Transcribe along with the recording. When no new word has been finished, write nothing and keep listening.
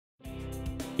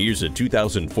Here's a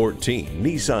 2014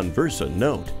 Nissan Versa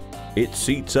Note. It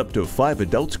seats up to 5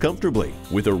 adults comfortably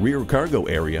with a rear cargo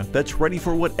area that's ready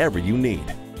for whatever you need.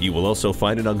 You will also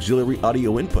find an auxiliary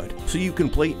audio input so you can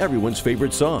play everyone's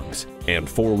favorite songs, and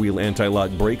 4-wheel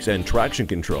anti-lock brakes and traction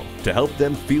control to help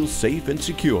them feel safe and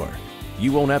secure.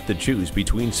 You won't have to choose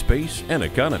between space and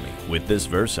economy with this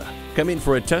Versa. Come in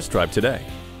for a test drive today.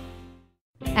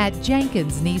 At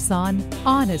Jenkins Nissan,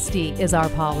 honesty is our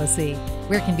policy.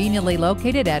 We're conveniently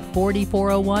located at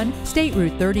 4401 State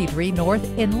Route 33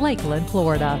 North in Lakeland,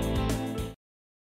 Florida.